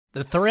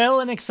The thrill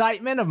and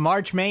excitement of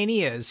March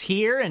Mania is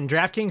here, and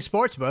DraftKings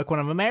Sportsbook, one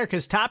of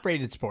America's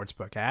top-rated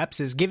sportsbook apps,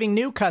 is giving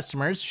new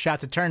customers a shot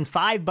to turn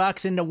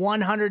 $5 into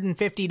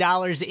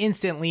 $150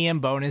 instantly in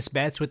bonus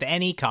bets with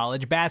any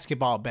college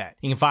basketball bet.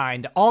 You can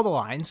find all the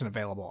lines and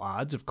available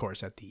odds, of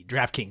course, at the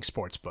DraftKings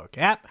Sportsbook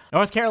app.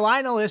 North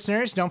Carolina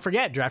listeners, don't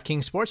forget,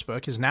 DraftKings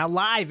Sportsbook is now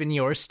live in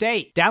your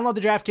state. Download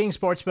the DraftKings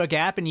Sportsbook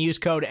app and use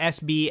code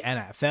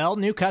SBNFL.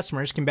 New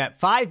customers can bet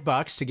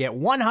 $5 to get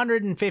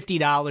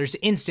 $150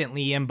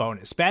 instantly in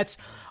bonus bets,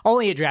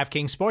 only at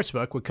DraftKings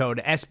Sportsbook with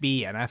code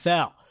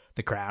SBNFL.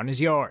 The crown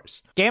is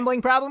yours.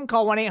 Gambling problem?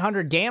 Call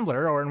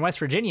 1-800-GAMBLER, or in West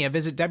Virginia,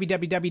 visit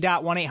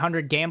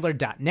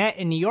www.1800gambler.net.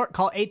 In New York,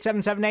 call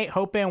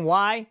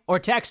 877-8-HOPE-NY or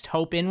text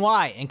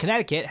HOPE-NY. In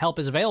Connecticut, help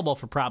is available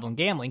for problem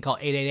gambling. Call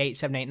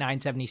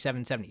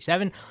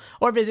 888-789-7777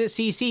 or visit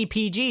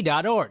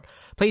ccpg.org.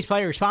 Please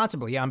play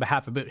responsibly on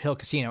behalf of Boot Hill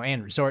Casino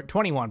and Resort.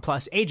 21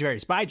 plus, age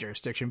varies by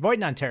jurisdiction. Void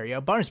in Ontario.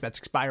 Bonus bets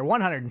expire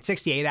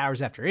 168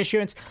 hours after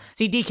issuance.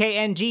 See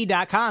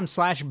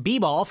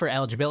dkng.com/bball for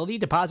eligibility,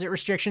 deposit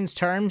restrictions,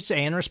 terms,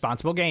 and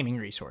responsible gaming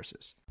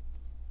resources.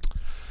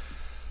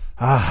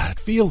 It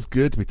feels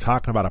good to be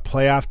talking about a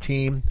playoff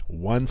team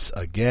once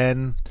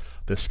again.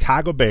 The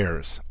Chicago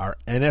Bears are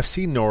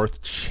NFC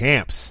North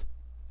champs.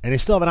 And they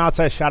still have an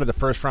outside shot at the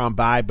first round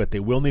bye, but they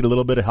will need a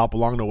little bit of help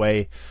along the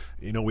way.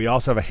 You know, we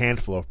also have a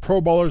handful of Pro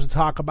Bowlers to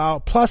talk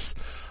about. Plus,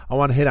 I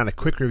want to hit on a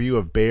quick review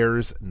of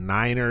Bears,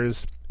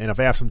 Niners. And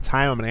if I have some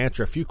time, I'm going to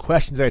answer a few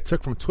questions I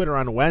took from Twitter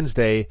on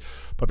Wednesday.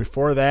 But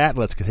before that,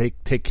 let's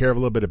take care of a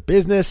little bit of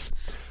business.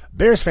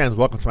 Bears fans,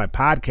 welcome to my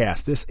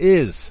podcast. This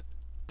is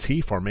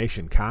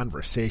T-Formation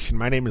Conversation.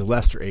 My name is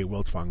Lester A.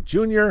 Wiltfong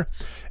Jr.,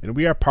 and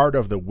we are part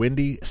of the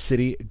Windy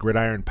City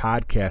Gridiron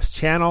Podcast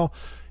channel.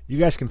 You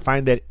guys can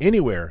find that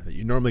anywhere that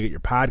you normally get your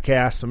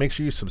podcasts, so make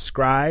sure you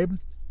subscribe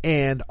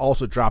and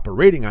also drop a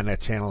rating on that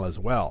channel as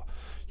well.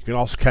 You can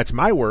also catch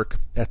my work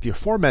at the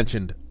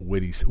aforementioned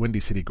Windy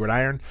City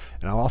Gridiron,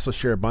 and I'll also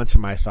share a bunch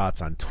of my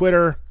thoughts on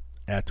Twitter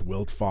at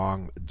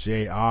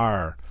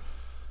WiltfongJR.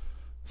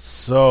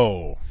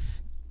 So,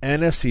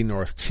 NFC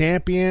North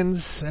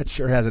champions, that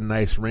sure has a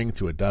nice ring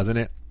to it, doesn't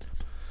it?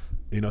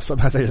 You know,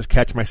 sometimes I just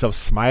catch myself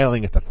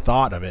smiling at the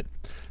thought of it.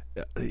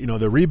 You know,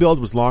 the rebuild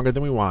was longer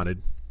than we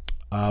wanted.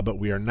 But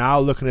we are now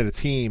looking at a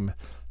team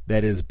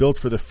that is built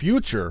for the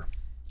future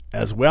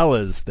as well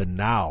as the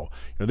now.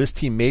 You know, this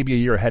team may be a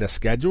year ahead of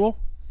schedule.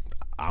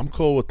 I'm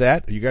cool with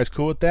that. Are you guys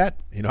cool with that?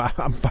 You know,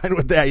 I'm fine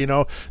with that. You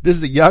know, this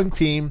is a young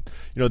team.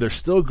 You know, they're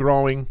still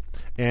growing.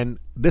 And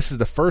this is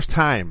the first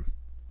time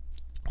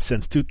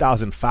since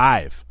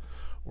 2005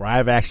 where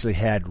I've actually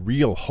had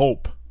real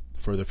hope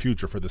for the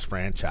future for this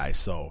franchise.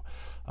 So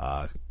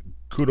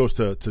kudos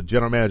to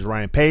General Manager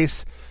Ryan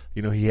Pace.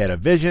 You know, he had a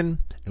vision,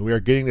 and we are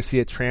getting to see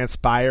it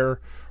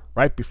transpire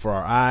right before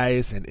our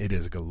eyes, and it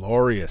is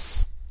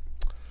glorious.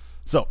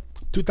 So,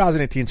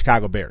 2018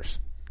 Chicago Bears,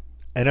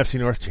 NFC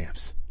North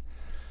champs.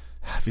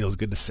 Feels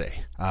good to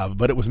say.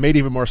 But it was made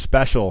even more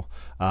special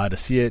to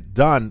see it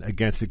done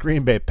against the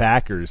Green Bay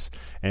Packers,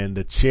 and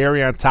the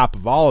cherry on top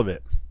of all of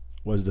it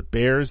was the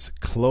Bears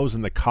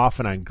closing the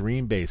coffin on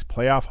Green Bay's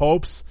playoff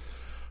hopes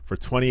for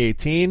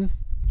 2018.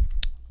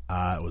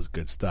 It was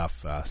good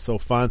stuff. So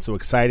fun, so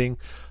exciting. It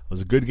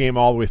was a good game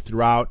all the way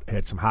throughout. It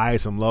had some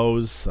highs, some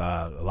lows,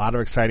 a lot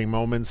of exciting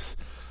moments.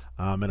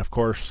 And, of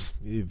course,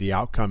 the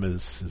outcome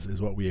is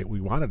what we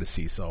wanted to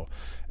see. So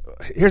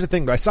here's the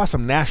thing. I saw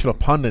some national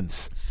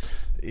pundits,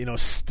 you know,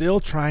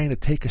 still trying to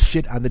take a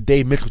shit on the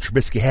day Mitchell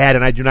Trubisky had,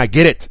 and I do not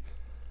get it.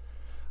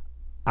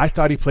 I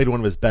thought he played one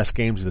of his best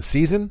games of the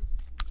season.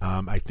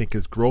 I think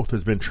his growth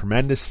has been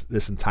tremendous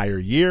this entire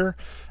year.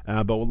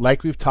 But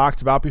like we've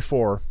talked about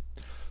before,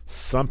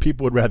 some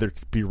people would rather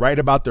be right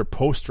about their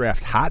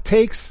post-draft hot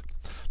takes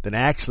than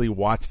actually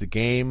watch the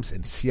games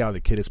and see how the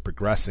kid is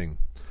progressing.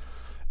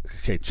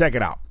 Okay, check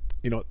it out.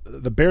 You know,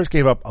 the Bears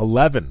gave up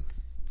 11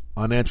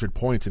 unanswered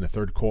points in the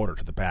third quarter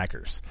to the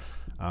Packers.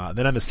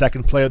 Then on the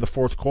second play of the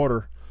fourth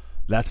quarter,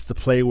 that's the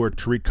play where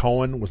Tariq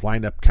Cohen was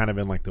lined up kind of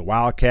in like the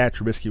wildcat.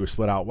 Trubisky was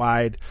split out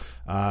wide,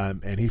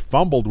 and he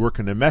fumbled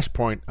working the mesh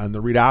point on the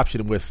read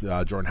option with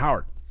Jordan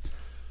Howard.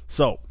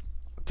 So,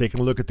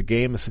 taking a look at the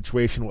game, the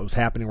situation, what was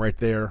happening right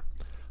there,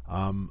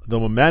 the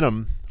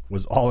momentum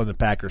was all on the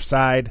Packers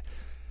side.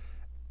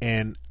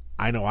 And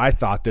I know I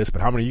thought this,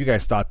 but how many of you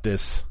guys thought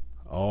this?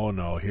 Oh,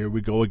 no, here we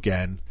go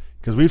again.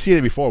 Because we've seen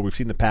it before. We've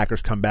seen the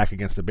Packers come back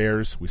against the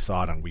Bears. We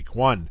saw it on week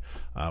 1.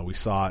 We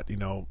saw it, you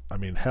know, I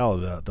mean, hell,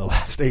 the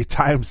last 8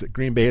 times that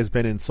Green Bay has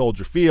been in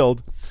Soldier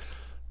Field,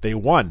 they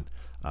won.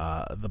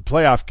 The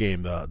playoff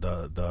game,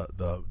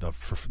 the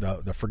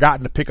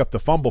forgotten to pick up the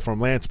fumble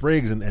from Lance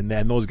Briggs and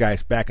those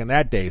guys back in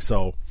that day.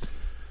 So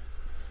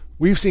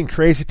we've seen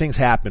crazy things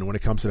happen when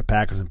it comes to the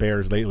Packers and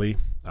Bears lately.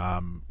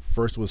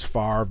 First it was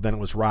Favre, then it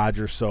was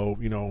Rodgers. So,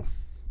 you know,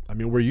 I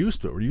mean, we're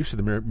used to it. We're used to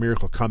the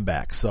miracle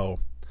comeback. So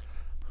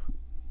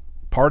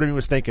part of me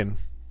was thinking,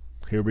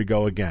 here we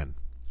go again.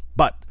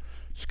 But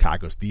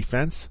Chicago's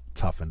defense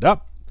toughened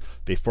up.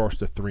 They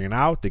forced a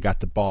 3-and-out. They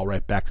got the ball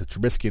right back to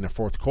Trubisky in the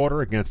fourth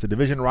quarter against the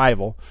division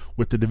rival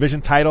with the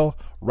division title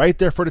right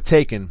there for the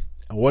taking.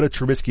 And what did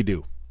Trubisky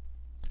do?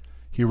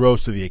 He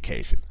rose to the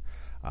occasion.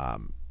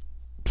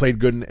 Played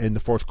good in the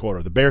fourth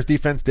quarter. The Bears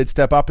defense did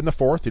step up in the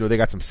fourth. They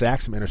got some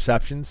sacks, some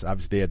interceptions.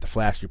 Obviously, they had the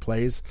flashy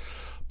plays.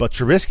 But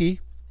Trubisky,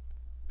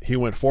 he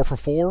went 4 for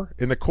 4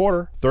 in the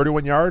quarter,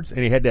 31 yards,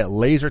 and he had that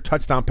laser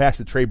touchdown pass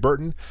to Trey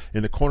Burton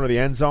in the corner of the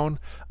end zone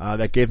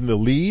that gave him the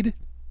lead.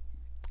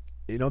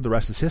 The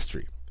rest is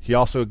history. He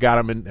also got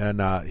him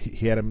and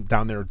he had him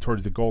down there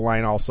towards the goal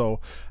line also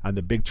on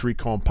the big Tariq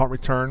Cohen punt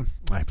return.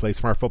 I played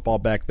smart football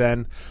back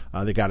then.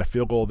 They got a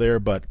field goal there.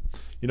 But,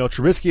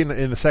 Trubisky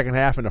in the second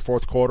half in the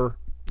fourth quarter,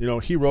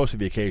 he rose to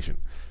the occasion.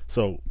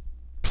 So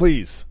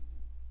please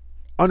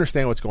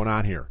understand what's going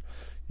on here.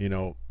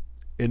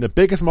 In the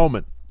biggest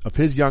moment of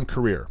his young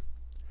career,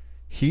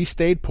 he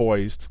stayed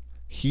poised.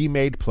 He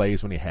made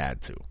plays when he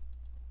had to.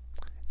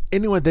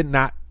 Anyone did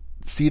not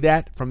see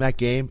that from that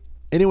game,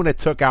 anyone that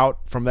took out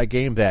from that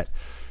game that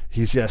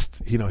he's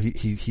just, he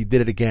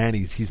did it again.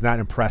 He's not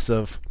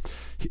impressive.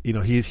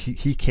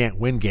 He can't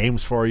win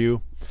games for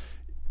you.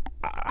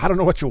 I don't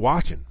know what you're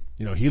watching.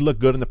 He looked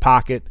good in the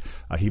pocket.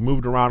 He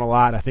moved around a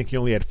lot. I think he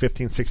only had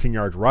 15, 16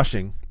 yards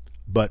rushing,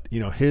 but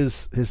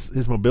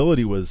his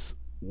mobility was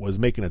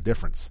making a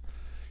difference.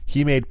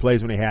 He made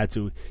plays when he had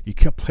to. He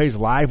kept plays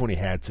alive when he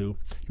had to.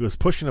 He was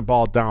pushing the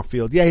ball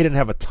downfield. Yeah, he didn't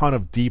have a ton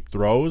of deep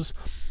throws.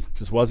 It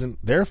just wasn't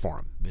there for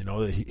him.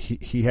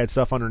 He had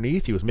stuff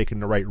underneath. He was making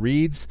the right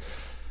reads.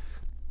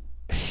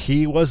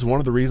 He was one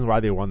of the reasons why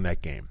they won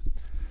that game.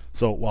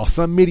 So while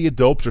some media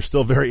dopes are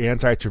still very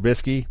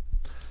anti-Trubisky,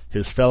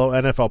 his fellow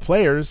NFL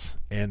players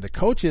and the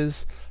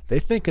coaches, they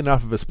think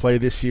enough of his play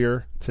this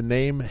year to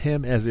name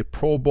him as a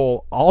Pro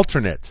Bowl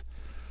alternate.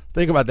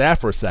 Think about that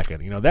for a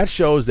second. That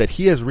shows that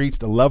he has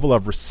reached a level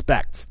of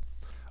respect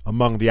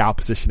among the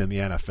opposition in the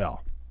NFL.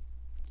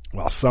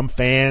 While some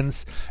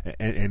fans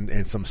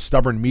and some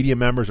stubborn media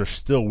members are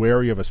still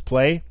wary of his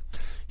play,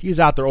 he's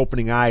out there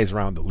opening eyes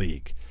around the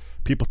league.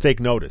 People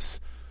take notice.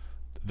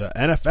 The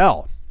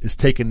NFL is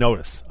taking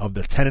notice of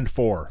the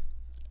 10-4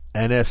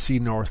 NFC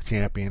North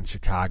champion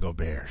Chicago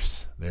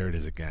Bears. There it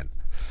is again.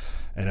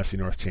 NFC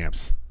North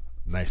champs.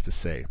 Nice to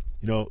say.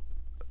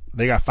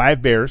 They got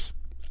 5 Bears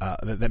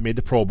that made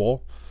the Pro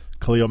Bowl.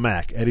 Khalil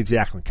Mack, Eddie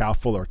Jackson, Kyle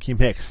Fuller, Akeem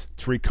Hicks,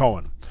 Tariq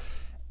Cohen.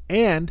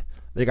 And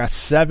they got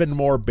 7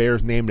 more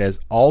Bears named as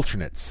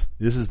alternates.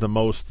 This is the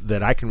most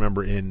that I can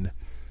remember in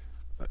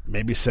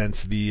maybe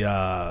since the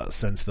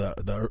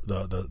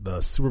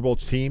Super Bowl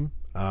team.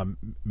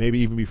 Maybe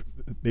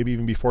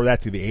even before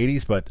that, to the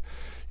 80s. But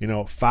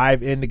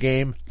 5 in the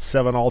game,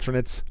 7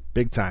 alternates,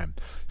 big time.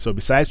 So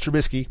besides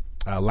Trubisky,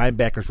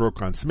 linebackers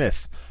Roquan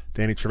Smith,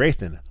 Danny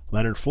Trevathan,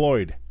 Leonard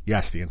Floyd.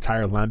 Yes, the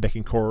entire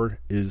linebacking core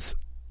is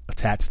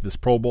attached to this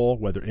Pro Bowl,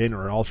 whether in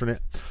or an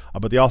alternate.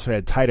 But they also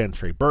had tight end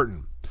Trey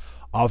Burton,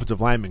 offensive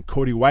lineman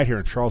Cody Whitehair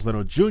and Charles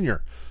Leno Jr.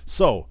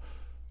 So,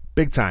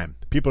 big time.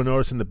 People are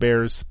noticing the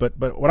Bears. But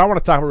what I want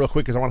to talk about real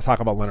quick is I want to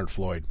talk about Leonard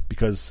Floyd.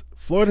 Because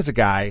Floyd is a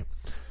guy,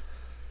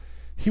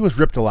 he was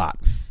ripped a lot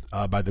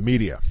by the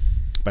media,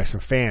 by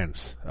some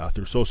fans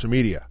through social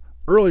media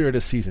earlier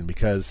this season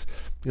because,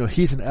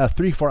 he's a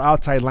 3-4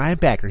 outside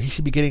linebacker. He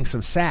should be getting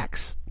some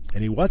sacks.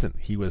 And he wasn't.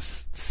 He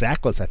was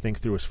sackless, I think,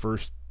 through his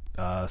first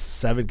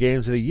 7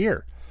 games of the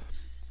year.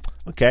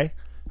 Okay.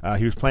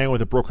 He was playing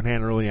with a broken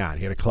hand early on.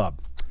 He had a club.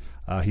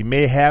 He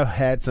may have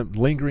had some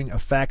lingering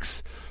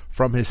effects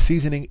from his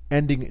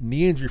season-ending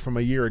knee injury from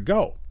a year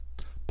ago.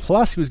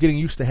 Plus, he was getting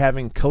used to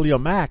having Khalil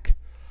Mack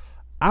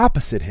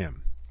opposite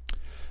him.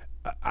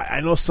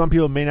 I know some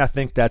people may not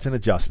think that's an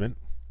adjustment,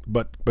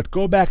 but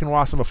go back and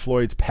watch some of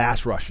Floyd's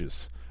pass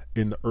rushes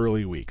in the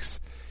early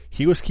weeks.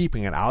 He was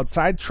keeping an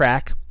outside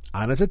track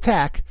on his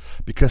attack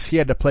because he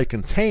had to play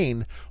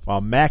contain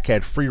while Mack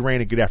had free reign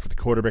to get after the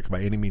quarterback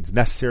by any means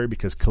necessary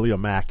because Khalil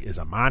Mack is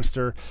a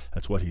monster.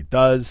 That's what he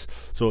does.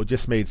 So it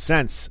just made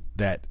sense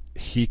that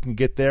he can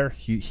get there.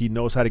 He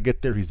knows how to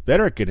get there. He's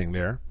better at getting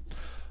there.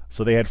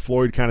 So they had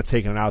Floyd kind of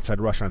taking an outside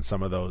rush on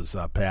some of those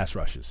pass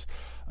rushes.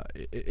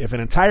 If an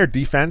entire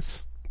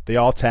defense, they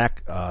all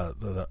attack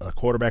the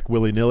quarterback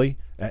willy-nilly,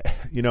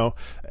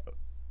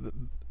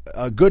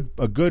 a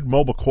good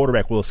mobile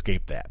quarterback will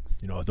escape that.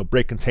 They'll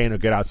break contain, he'll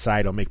get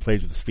outside, he'll make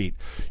plays with his feet.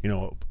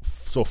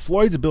 So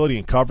Floyd's ability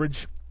in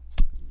coverage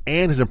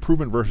and his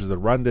improvement versus the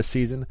run this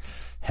season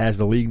has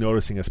the league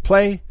noticing his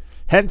play.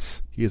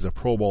 Hence, he is a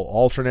Pro Bowl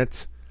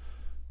alternate.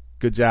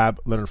 Good job,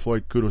 Leonard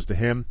Floyd. Kudos to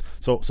him.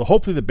 So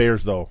hopefully the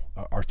Bears, though,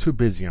 are too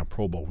busy on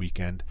Pro Bowl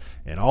weekend,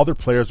 and all their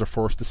players are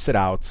forced to sit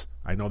out.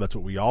 I know that's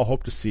what we all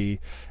hope to see,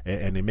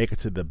 and they make it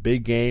to the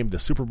big game, the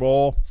Super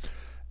Bowl.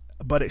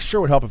 But it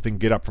sure would help if they can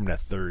get up from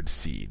that 3rd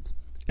seed.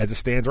 As it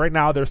stands right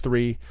now, they're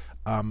 3,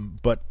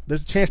 but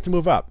there's a chance to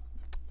move up.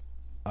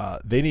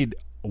 They need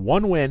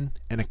 1 win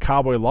and a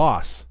Cowboy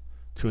loss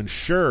to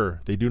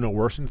ensure they do no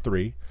worse than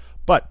 3.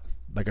 But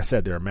like I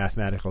said, they're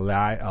mathematically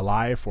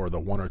alive for the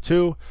 1 or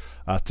 2.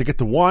 To get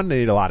the 1, they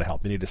need a lot of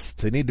help. They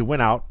need to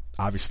win out,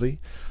 obviously,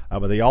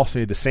 but they also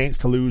need the Saints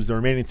to lose the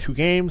remaining 2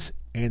 games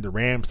and the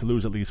Rams to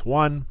lose at least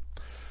one.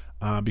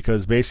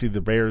 Because basically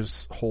the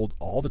Bears hold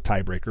all the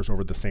tiebreakers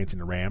over the Saints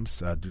and the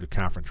Rams due to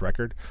conference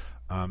record.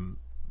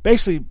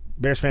 Basically,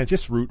 Bears fans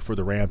just root for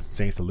the Rams and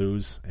Saints to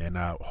lose, and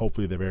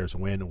hopefully the Bears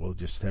win, and we'll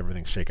just have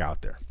everything shake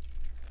out there.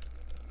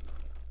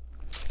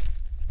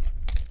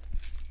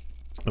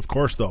 Of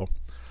course, though,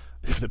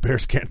 if the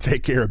Bears can't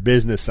take care of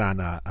business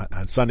on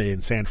Sunday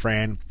in San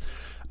Fran,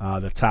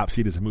 the top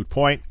seed is a moot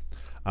point.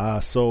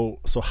 So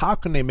how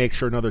can they make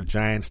sure another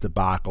Giants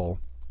debacle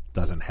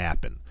doesn't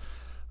happen?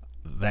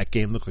 That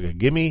game looked like a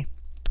gimme.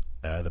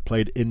 They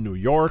played in New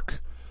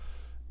York,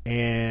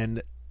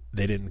 and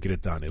they didn't get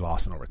it done. They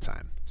lost in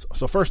overtime.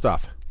 So first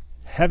off,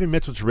 having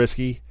Mitchell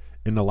Trubisky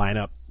in the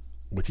lineup,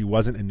 which he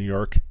wasn't in New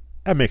York,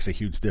 that makes a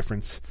huge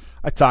difference.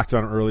 I talked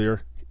about it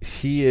earlier.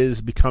 He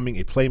is becoming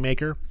a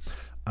playmaker.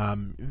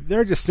 There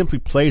are just simply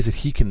plays that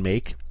he can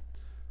make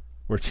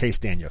where Chase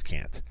Daniel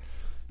can't.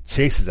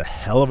 Chase is a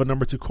hell of a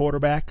number 2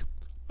 quarterback,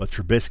 but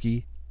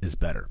Trubisky is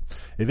better.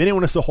 If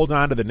anyone is still holding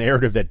on to the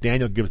narrative that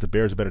Daniel gives the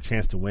Bears a better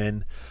chance to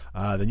win,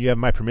 then you have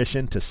my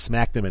permission to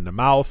smack them in the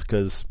mouth,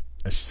 because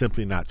that's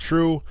simply not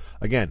true.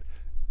 Again,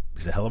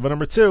 he's a hell of a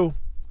number 2,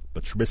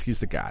 but Trubisky's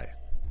the guy.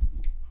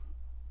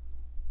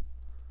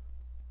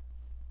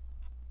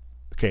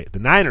 Okay, the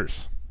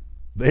Niners.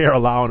 They are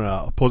allowing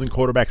opposing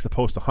quarterbacks to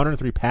post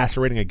 103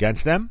 passer rating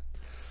against them,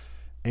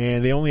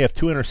 and they only have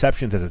 2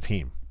 interceptions as a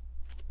team.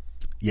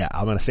 Yeah,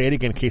 I'm going to say it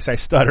again in case I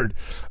stuttered.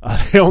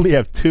 They only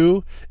have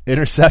 2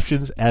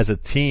 interceptions as a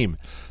team.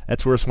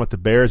 That's worse than what the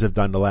Bears have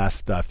done the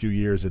last few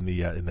years in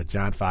the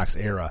John Fox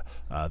era.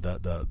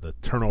 The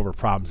turnover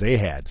problems they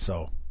had.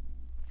 So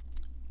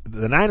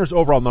the Niners'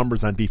 overall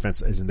numbers on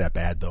defense isn't that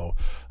bad, though.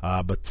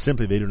 But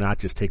simply they do not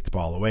just take the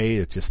ball away.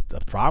 It's just a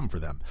problem for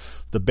them.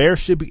 The Bears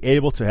should be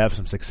able to have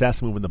some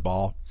success moving the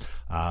ball.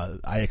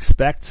 I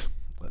expect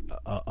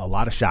a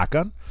lot of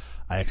shotgun.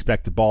 I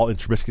expect the ball in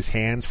Trubisky's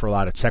hands for a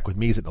lot of check with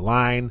me's at the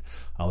line,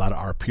 a lot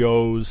of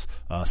RPOs,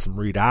 some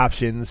read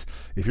options.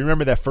 If you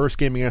remember that first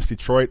game against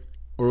Detroit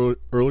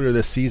earlier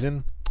this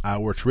season,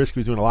 where Trubisky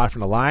was doing a lot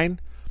from the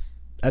line,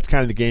 that's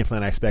kind of the game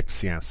plan I expect to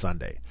see on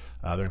Sunday.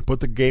 They're going to put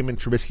the game in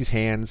Trubisky's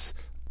hands.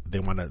 They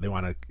want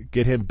to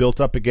get him built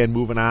up again,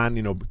 moving on,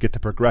 get the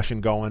progression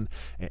going.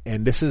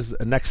 And this is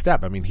a next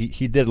step. I mean,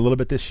 he did a little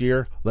bit this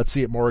year. Let's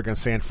see it more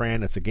against San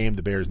Fran. It's a game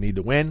the Bears need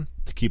to win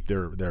to keep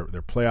their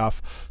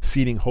playoff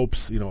seeding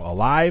hopes,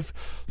 alive.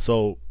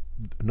 So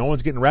no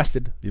one's getting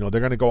rested. They're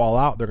going to go all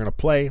out. They're going to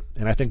play.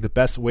 And I think the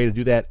best way to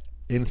do that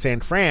in San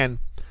Fran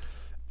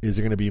is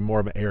there going to be more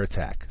of an air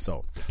attack.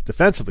 So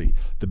defensively,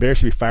 the Bears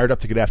should be fired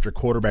up to get after a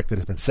quarterback that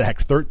has been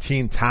sacked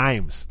 13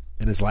 times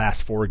in his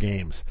last 4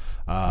 games.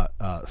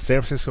 San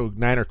Francisco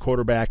Niner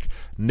quarterback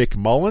Nick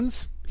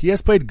Mullins, he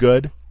has played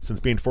good since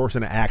being forced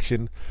into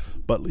action,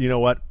 but you know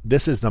what?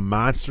 This is the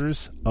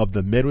monsters of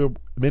the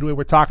midway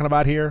we're talking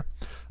about here.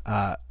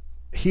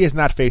 He has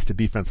not faced a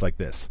defense like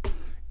this.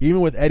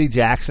 Even with Eddie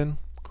Jackson,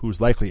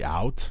 who's likely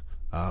out,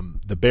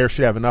 the Bears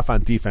should have enough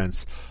on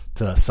defense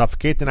to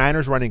suffocate the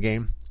Niners running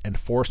game and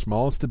force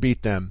Mullins to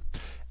beat them,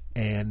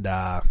 and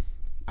I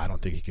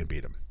don't think he can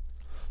beat him.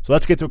 So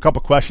let's get to a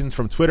couple questions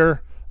from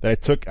Twitter that I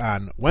took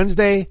on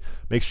Wednesday.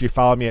 Make sure you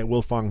follow me at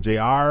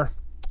WilfongJR.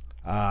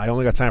 I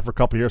only got time for a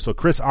couple here. So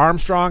Chris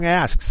Armstrong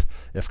asks,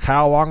 if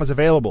Kyle Long is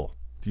available,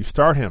 do you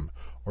start him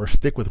or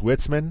stick with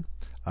Witzman?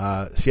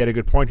 She had a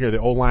good point here. The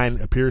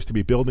O-line appears to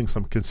be building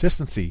some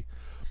consistency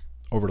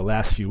over the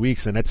last few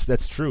weeks, and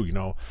that's true.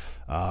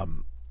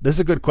 This is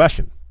a good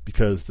question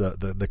because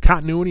the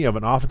continuity of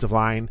an offensive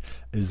line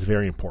is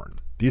very important.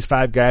 These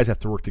 5 guys have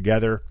to work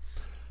together,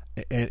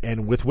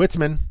 and with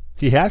Witzman,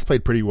 he has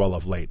played pretty well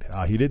of late.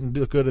 He didn't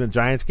look good in the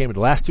Giants game. In the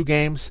last 2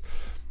 games,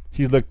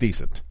 he looked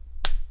decent.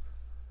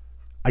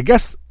 I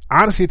guess,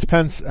 honestly, it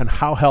depends on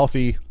how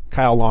healthy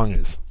Kyle Long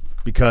is.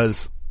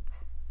 Because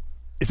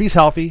if he's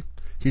healthy,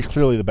 he's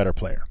clearly the better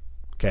player.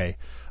 Okay?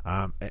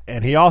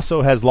 And he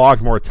also has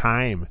logged more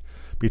time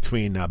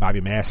between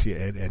Bobby Massey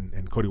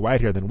and Cody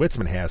Whitehair than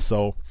Witzman has.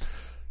 So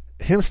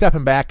him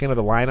stepping back into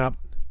the lineup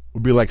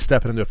would be like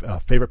stepping into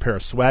a favorite pair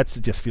of sweats.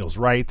 It just feels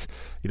right.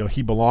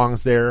 He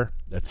belongs there.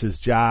 That's his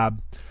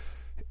job.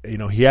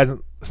 He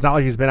hasn't, it's not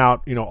like he's been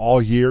out,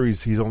 all year.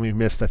 He's only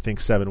missed, I think,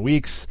 7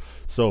 weeks.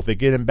 So if they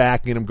get him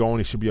back, get him going,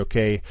 he should be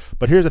okay.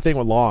 But here's the thing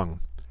with Long.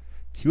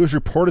 He was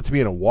reported to be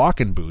in a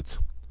walk-in boot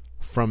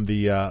from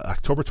the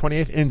October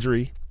 28th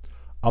injury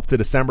up to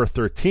December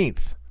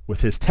 13th with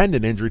his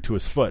tendon injury to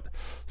his foot.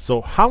 So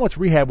how much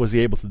rehab was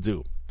he able to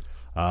do?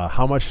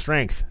 How much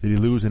strength did he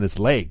lose in his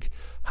leg?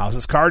 How's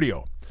his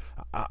cardio?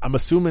 I'm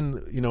assuming,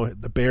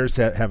 the Bears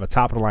have a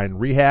top-of-the-line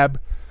rehab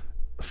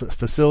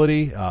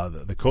facility.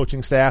 The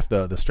coaching staff,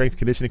 the strength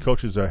conditioning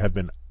coaches have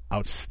been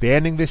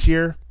outstanding this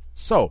year.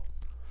 So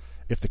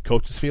if the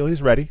coaches feel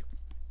he's ready,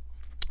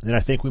 then I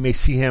think we may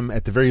see him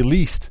at the very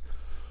least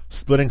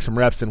splitting some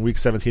reps in Week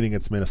 17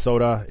 against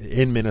Minnesota,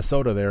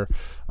 there.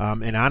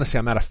 And honestly,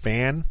 I'm not a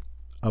fan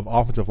of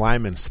offensive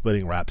linemen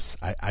splitting reps.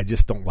 I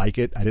just don't like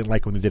it. I didn't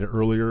like when they did it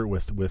earlier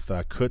with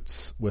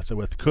Kutz,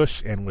 with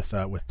Cush, and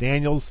with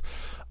Daniels.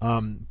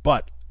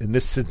 But in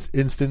this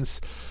instance,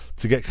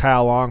 to get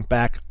Kyle Long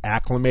back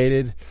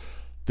acclimated,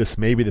 this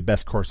may be the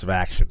best course of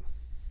action.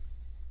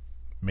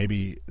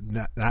 Maybe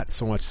not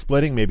so much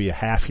splitting, maybe a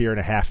half here and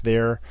a half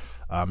there,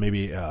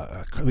 maybe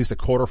at least a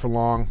quarter for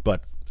Long.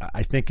 But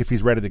I think if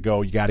he's ready to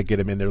go, you got to get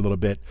him in there a little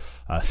bit,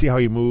 see how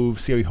he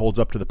moves, see how he holds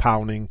up to the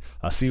pounding,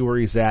 see where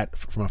he's at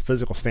from a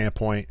physical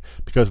standpoint.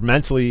 Because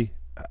mentally,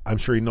 I'm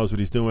sure he knows what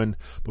he's doing,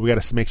 but we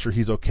got to make sure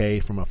he's okay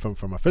from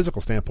a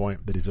physical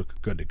standpoint, that he's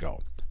good to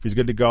go. If he's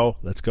good to go,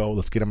 let's go.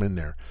 Let's get him in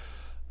there.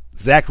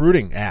 Zach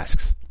Ruding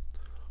asks,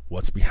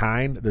 what's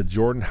behind the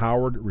Jordan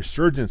Howard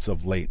resurgence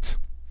of late?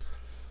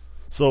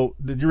 So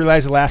did you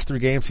realize the last 3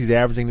 games he's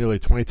averaging nearly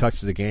 20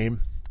 touches a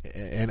game?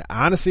 And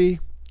honestly,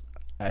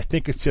 I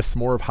think it's just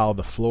more of how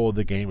the flow of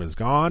the game has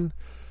gone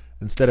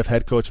instead of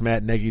head coach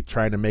Matt Nagy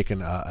trying to make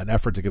an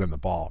effort to get him the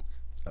ball.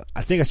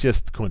 I think it's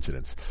just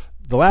coincidence.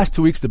 The last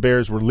 2 weeks the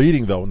Bears were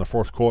leading, though, in the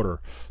fourth quarter.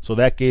 So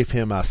that gave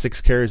him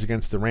 6 carries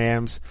against the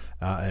Rams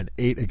and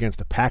 8 against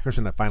the Packers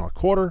in the final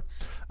quarter.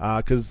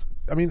 Because,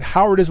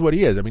 Howard is what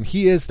he is.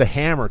 He is the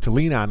hammer to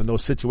lean on in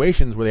those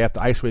situations where they have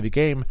to isolate the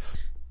game,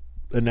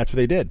 and that's what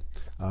they did.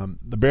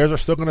 The Bears are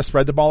still going to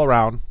spread the ball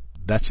around.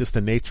 That's just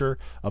the nature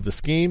of the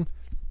scheme.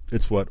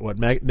 It's what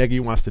Nagy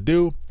wants to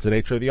do. It's the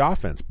nature of the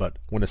offense. But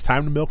when it's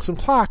time to milk some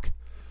clock,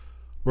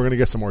 we're going to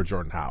get some more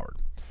Jordan Howard.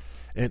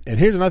 And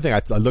here's another thing.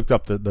 I looked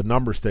up the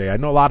numbers today. I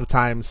know a lot of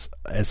times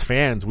as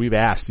fans we've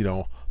asked,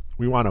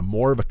 we want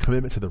more of a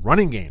commitment to the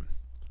running game.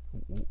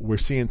 We're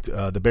seeing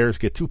the Bears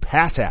get too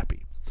pass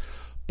happy.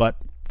 But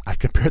I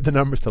compared the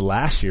numbers to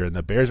last year, and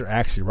the Bears are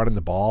actually running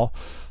the ball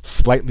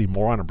slightly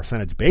more on a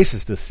percentage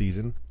basis this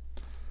season.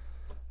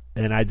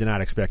 And I did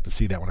not expect to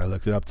see that when I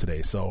looked it up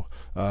today. So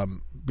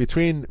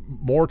between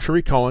more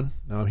Tariq Cohen,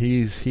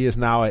 he is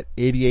now at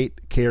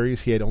 88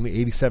 carries. He had only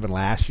 87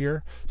 last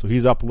year, so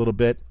he's up a little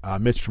bit.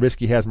 Mitch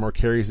Trubisky has more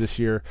carries this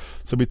year.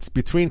 So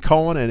between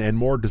Cohen and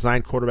more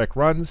designed quarterback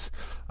runs,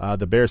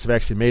 the Bears have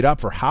actually made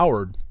up for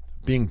Howard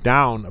being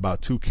down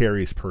about 2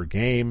 carries per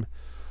game.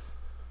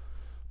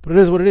 But it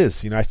is what it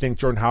is. I think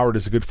Jordan Howard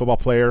is a good football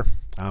player.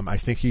 I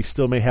think he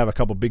still may have a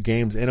couple big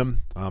games in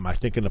him. I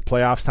think in the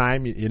playoffs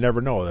time, you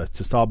never know. It's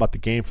just all about the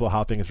game flow,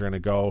 how things are going to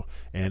go.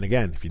 And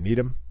again, if you need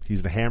him,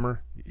 he's the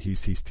hammer.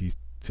 He's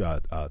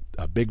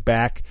a big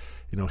back.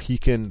 He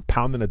can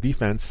pound in a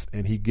defense,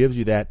 and he gives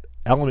you that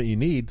element you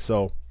need.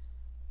 So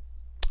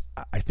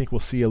I think we'll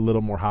see a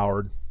little more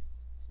Howard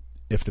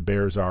if the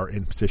Bears are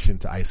in position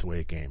to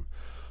isolate a game.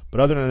 But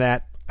other than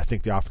that, I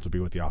think the offense will be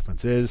what the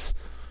offense is.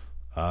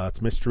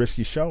 It's Mitch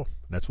Trubisky's show.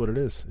 That's what it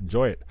is.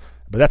 Enjoy it.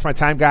 But that's my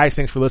time, guys.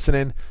 Thanks for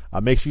listening.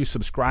 Make sure you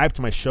subscribe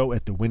to my show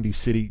at the Windy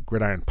City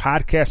Gridiron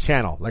Podcast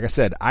channel. Like I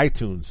said,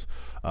 iTunes,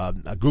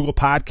 Google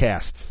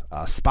Podcasts,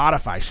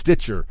 Spotify,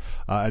 Stitcher,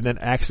 and then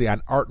actually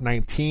on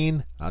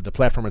Art19, the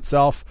platform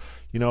itself,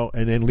 and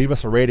then leave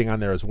us a rating on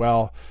there as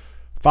well.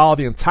 Follow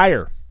the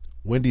entire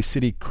Windy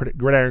City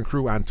Gridiron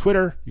crew on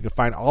Twitter. You can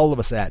find all of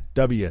us at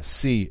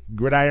WC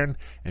Gridiron,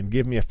 and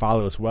give me a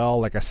follow as well.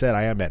 Like I said,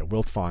 I am at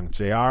Wiltfong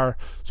JR.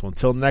 So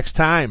until next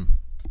time,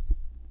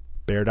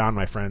 bear down,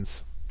 my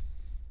friends.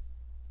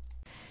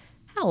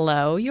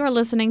 Hello, you're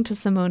listening to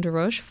Simone de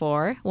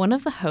Rochefort, one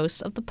of the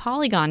hosts of The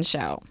Polygon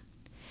Show.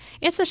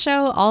 It's a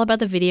show all about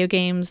the video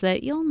games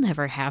that you'll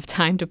never have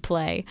time to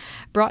play,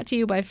 brought to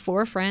you by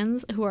 4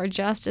 friends who are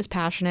just as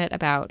passionate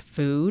about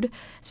food,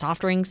 soft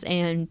drinks,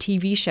 and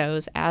TV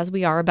shows as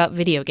we are about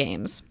video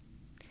games.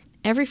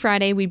 Every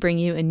Friday, we bring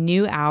you a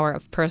new hour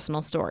of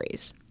personal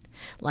stories,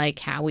 like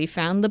how we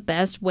found the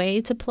best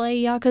way to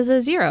play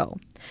Yakuza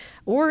 0,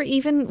 or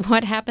even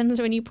what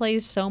happens when you play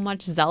so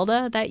much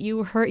Zelda that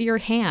you hurt your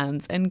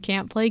hands and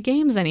can't play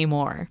games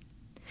anymore.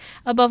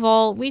 Above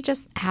all, we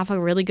just have a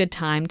really good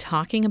time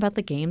talking about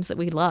the games that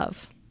we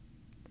love.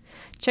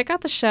 Check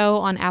out the show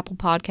on Apple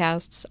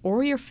Podcasts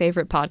or your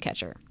favorite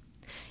podcatcher.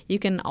 You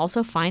can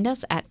also find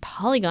us at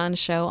Polygon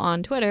Show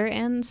on Twitter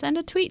and send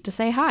a tweet to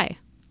say hi.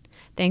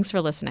 Thanks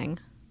for listening.